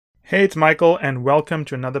Hey, it's Michael, and welcome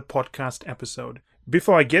to another podcast episode.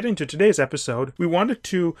 Before I get into today's episode, we wanted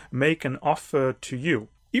to make an offer to you.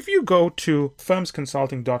 If you go to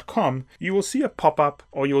firmsconsulting.com, you will see a pop-up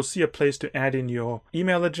or you'll see a place to add in your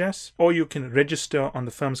email address, or you can register on the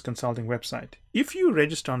Firms Consulting website. If you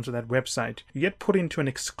register onto that website, you get put into an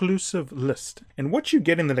exclusive list. And what you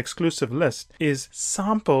get in that exclusive list is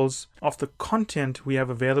samples of the content we have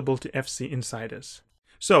available to FC Insiders.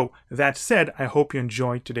 So, that said, I hope you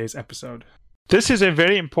enjoyed today's episode. This is a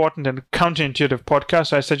very important and counterintuitive podcast,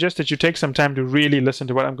 so I suggest that you take some time to really listen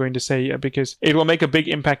to what I'm going to say here because it will make a big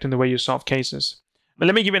impact in the way you solve cases. But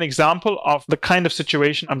let me give you an example of the kind of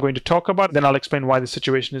situation I'm going to talk about, then I'll explain why the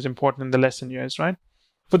situation is important in the lesson years, right?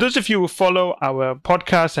 For those of you who follow our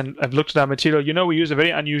podcast and have looked at our material, you know we use a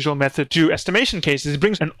very unusual method to estimation cases. It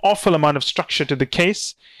brings an awful amount of structure to the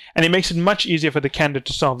case, and it makes it much easier for the candidate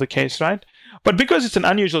to solve the case, right? But because it's an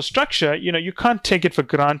unusual structure, you can't take it for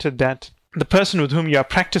granted that the person with whom you are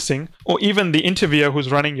practicing, or even the interviewer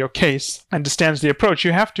who's running your case, understands the approach.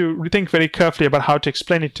 You have to think very carefully about how to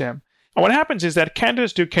explain it to him. And what happens is that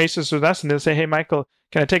candidates do cases with us and they'll say, hey, Michael,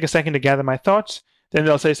 can I take a second to gather my thoughts? Then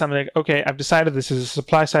they'll say something like, okay, I've decided this is a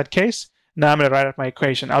supply side case. Now I'm going to write out my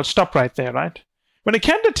equation. I'll stop right there, right? When a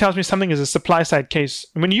candidate tells me something is a supply side case,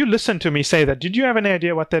 when you listen to me say that, did you have any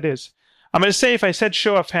idea what that is? I'm going to say if I said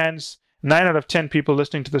show of hands, 9 out of 10 people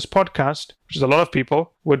listening to this podcast, which is a lot of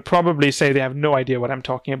people, would probably say they have no idea what I'm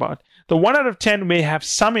talking about. The 1 out of 10 may have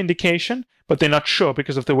some indication, but they're not sure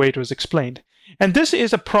because of the way it was explained. And this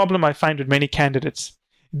is a problem I find with many candidates.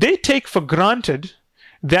 They take for granted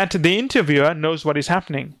that the interviewer knows what is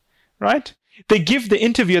happening, right? They give the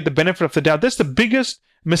interviewer the benefit of the doubt. That's the biggest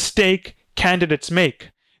mistake candidates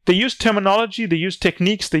make. They use terminology, they use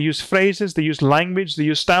techniques, they use phrases, they use language, they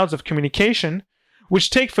use styles of communication, which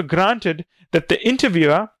take for granted that the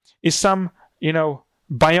interviewer is some,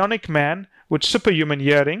 bionic man with superhuman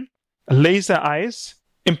hearing, laser eyes,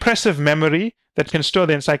 impressive memory that can store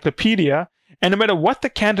the encyclopedia, and no matter what the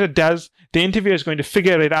candidate does, the interviewer is going to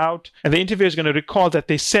figure it out, and the interviewer is going to recall that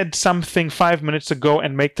they said something 5 minutes ago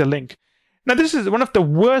and make the link. Now, this is one of the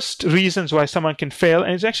worst reasons why someone can fail,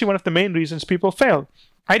 and it's actually one of the main reasons people fail.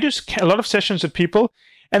 I do a lot of sessions with people,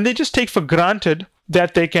 and they just take for granted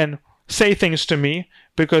that they can say things to me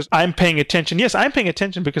because I'm paying attention. Yes, I'm paying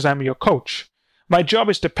attention because I'm your coach. My job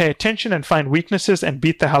is to pay attention and find weaknesses and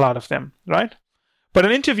beat the hell out of them, right? But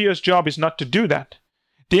an interviewer's job is not to do that.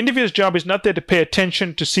 The interviewer's job is not there to pay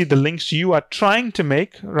attention to see the links you are trying to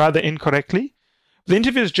make, rather incorrectly. The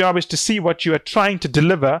interviewer's job is to see what you are trying to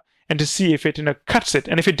deliver and to see if it cuts it.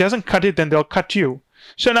 And if it doesn't cut it, then they'll cut you.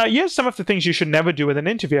 So now here's some of the things you should never do with an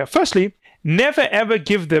interviewer. Firstly, never ever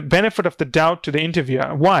give the benefit of the doubt to the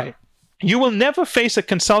interviewer. Why? You will never face a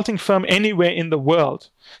consulting firm anywhere in the world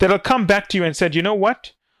that'll come back to you and said, you know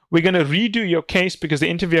what? We're going to redo your case because the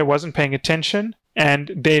interviewer wasn't paying attention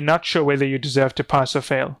and they're not sure whether you deserve to pass or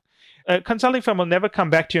fail. A consulting firm will never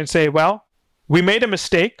come back to you and say, well, we made a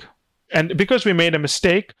mistake. And because we made a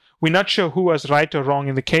mistake, we're not sure who was right or wrong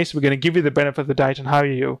in the case. We're going to give you the benefit of the doubt and hire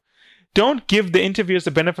you. Don't give the interviewers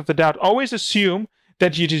the benefit of the doubt. Always assume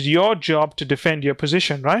that it is your job to defend your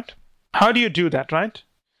position, right? How do you do that, right?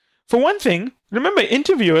 For one thing, remember,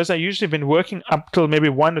 interviewers are usually been working up till maybe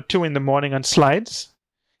 1 or 2 in the morning on slides.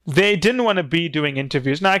 They didn't want to be doing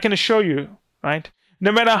interviews. Now, I can assure you, right?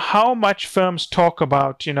 No matter how much firms talk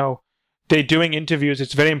about, they're doing interviews,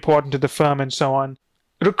 it's very important to the firm and so on.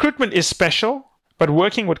 Recruitment is special, but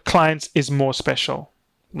working with clients is more special,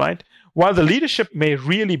 right? While the leadership may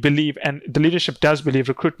really believe, and the leadership does believe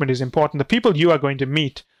recruitment is important, the people you are going to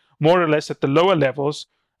meet more or less at the lower levels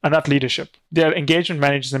are not leadership. They're engagement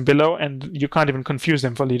managers and below, and you can't even confuse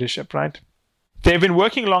them for leadership, right? They've been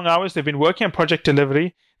working long hours. They've been working on project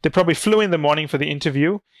delivery. They probably flew in the morning for the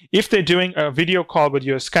interview. If they're doing a video call with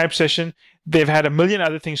you, a Skype session, they've had a million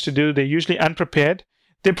other things to do. They're usually unprepared.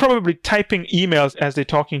 They're probably typing emails as they're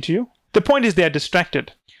talking to you. The point is they're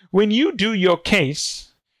distracted. When you do your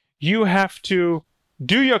case, you have to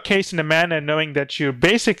do your case in a manner knowing that you're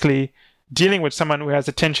basically dealing with someone who has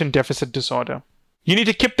attention deficit disorder. You need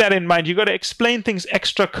to keep that in mind. You got to explain things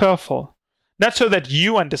extra careful. Not so that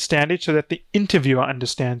you understand it, so that the interviewer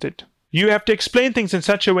understands it. You have to explain things in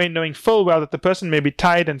such a way knowing full well that the person may be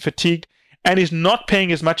tired and fatigued and is not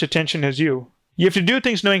paying as much attention as you. You have to do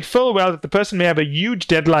things knowing full well that the person may have a huge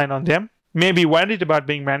deadline on them, may be worried about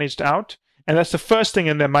being managed out, and that's the first thing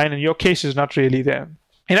in their mind, and your case is not really there.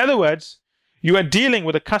 In other words, you are dealing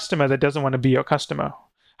with a customer that doesn't want to be your customer.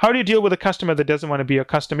 How do you deal with a customer that doesn't want to be your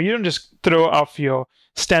customer? You don't just throw off your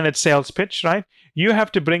standard sales pitch, right? You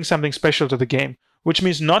have to bring something special to the game, which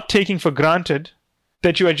means not taking for granted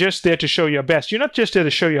that you are just there to show your best. You're not just there to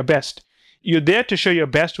show your best. You're there to show your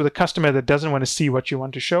best with a customer that doesn't want to see what you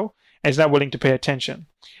want to show and is not willing to pay attention.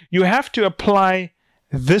 You have to apply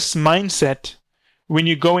this mindset when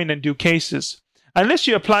you go in and do cases. Unless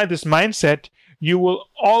you apply this mindset, you will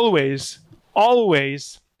always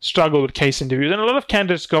struggle with case interviews. And a lot of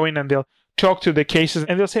candidates go in and they'll talk through their cases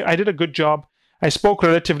and they'll say, I did a good job. I spoke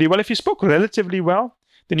relatively well. If you spoke relatively well,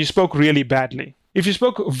 then you spoke really badly. If you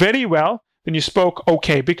spoke very well, then you spoke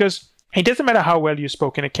okay, because it doesn't matter how well you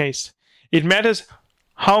spoke in a case. It matters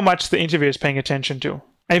how much the interviewer is paying attention to.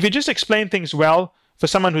 And if you just explain things well for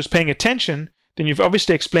someone who's paying attention, then you've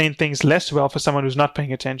obviously explained things less well for someone who's not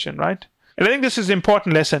paying attention, right? And I think this is an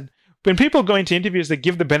important lesson. When people go into interviews, they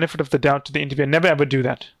give the benefit of the doubt to the interviewer. Never ever do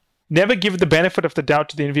that. Never give the benefit of the doubt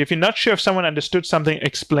to the interviewer. If you're not sure if someone understood something,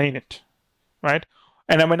 explain it, right?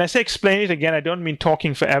 And when I say explain it, again, I don't mean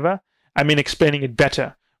talking forever. I mean explaining it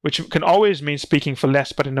better, which can always mean speaking for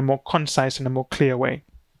less, but in a more concise and a more clear way.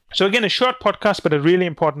 So again, a short podcast, but a really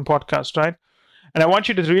important podcast, right? And I want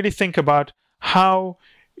you to really think about how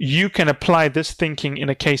you can apply this thinking in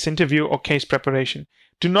a case interview or case preparation.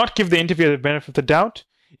 Do not give the interviewer the benefit of the doubt.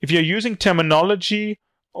 If you're using terminology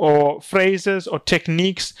or phrases or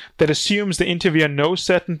techniques that assumes the interviewer knows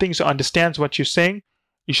certain things or understands what you're saying,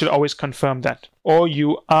 you should always confirm that. Or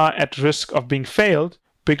you are at risk of being failed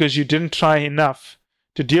because you didn't try enough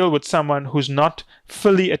to deal with someone who's not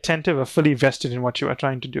fully attentive or fully vested in what you are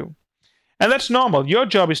trying to do. And that's normal. Your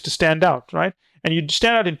job is to stand out, right? And you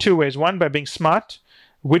stand out in two ways. One, by being smart,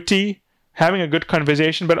 witty, having a good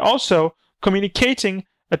conversation, but also communicating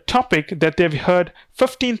a topic that they've heard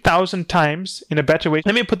 15,000 times in a better way.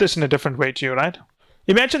 Let me put this in a different way to you, right?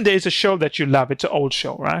 Imagine there's a show that you love. It's an old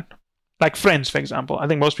show, right? Like Friends, for example. I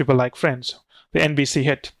think most people like Friends, the NBC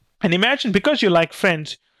hit. And imagine, because you like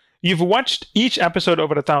Friends, you've watched each episode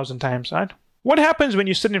over 1,000 times, right? What happens when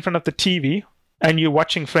you sit in front of the TV and you're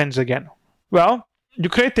watching Friends again? Well, you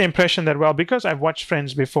create the impression that, well, because I've watched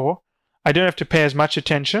Friends before, I don't have to pay as much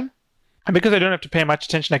attention. And because I don't have to pay much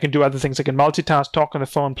attention, I can do other things. I can multitask, talk on the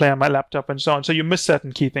phone, play on my laptop, and so on. So you miss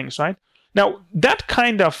certain key things, right? Now, that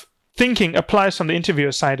kind of thinking applies on the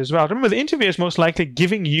interviewer side as well. Remember, the interviewer is most likely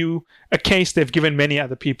giving you a case they've given many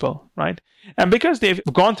other people, right? And because they've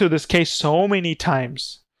gone through this case so many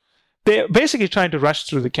times, they're basically trying to rush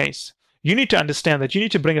through the case. You need to understand that you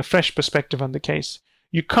need to bring a fresh perspective on the case.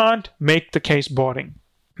 You can't make the case boring.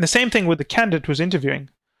 The same thing with the candidate who's interviewing.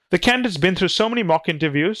 The candidate's been through so many mock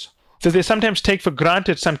interviews that they sometimes take for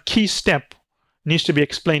granted some key step needs to be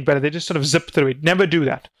explained better. They just sort of zip through it. Never do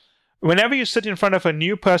that. Whenever you sit in front of a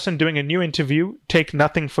new person doing a new interview, take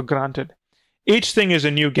nothing for granted. Each thing is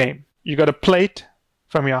a new game. You got to play it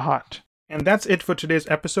from your heart. And that's it for today's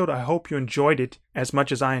episode. I hope you enjoyed it as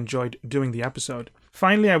much as I enjoyed doing the episode.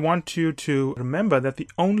 Finally, I want you to remember that the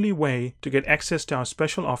only way to get access to our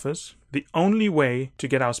special offers, the only way to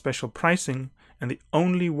get our special pricing, and the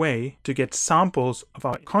only way to get samples of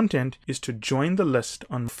our content is to join the list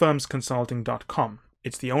on firmsconsulting.com.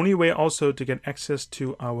 It's the only way also to get access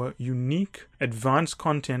to our unique advanced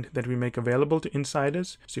content that we make available to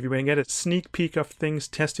insiders. So if you want to get a sneak peek of things,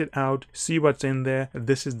 test it out, see what's in there,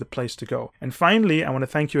 this is the place to go. And finally, I want to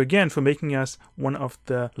thank you again for making us one of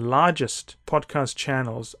the largest podcast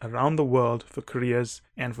channels around the world for careers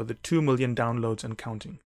and for the 2 million downloads and counting.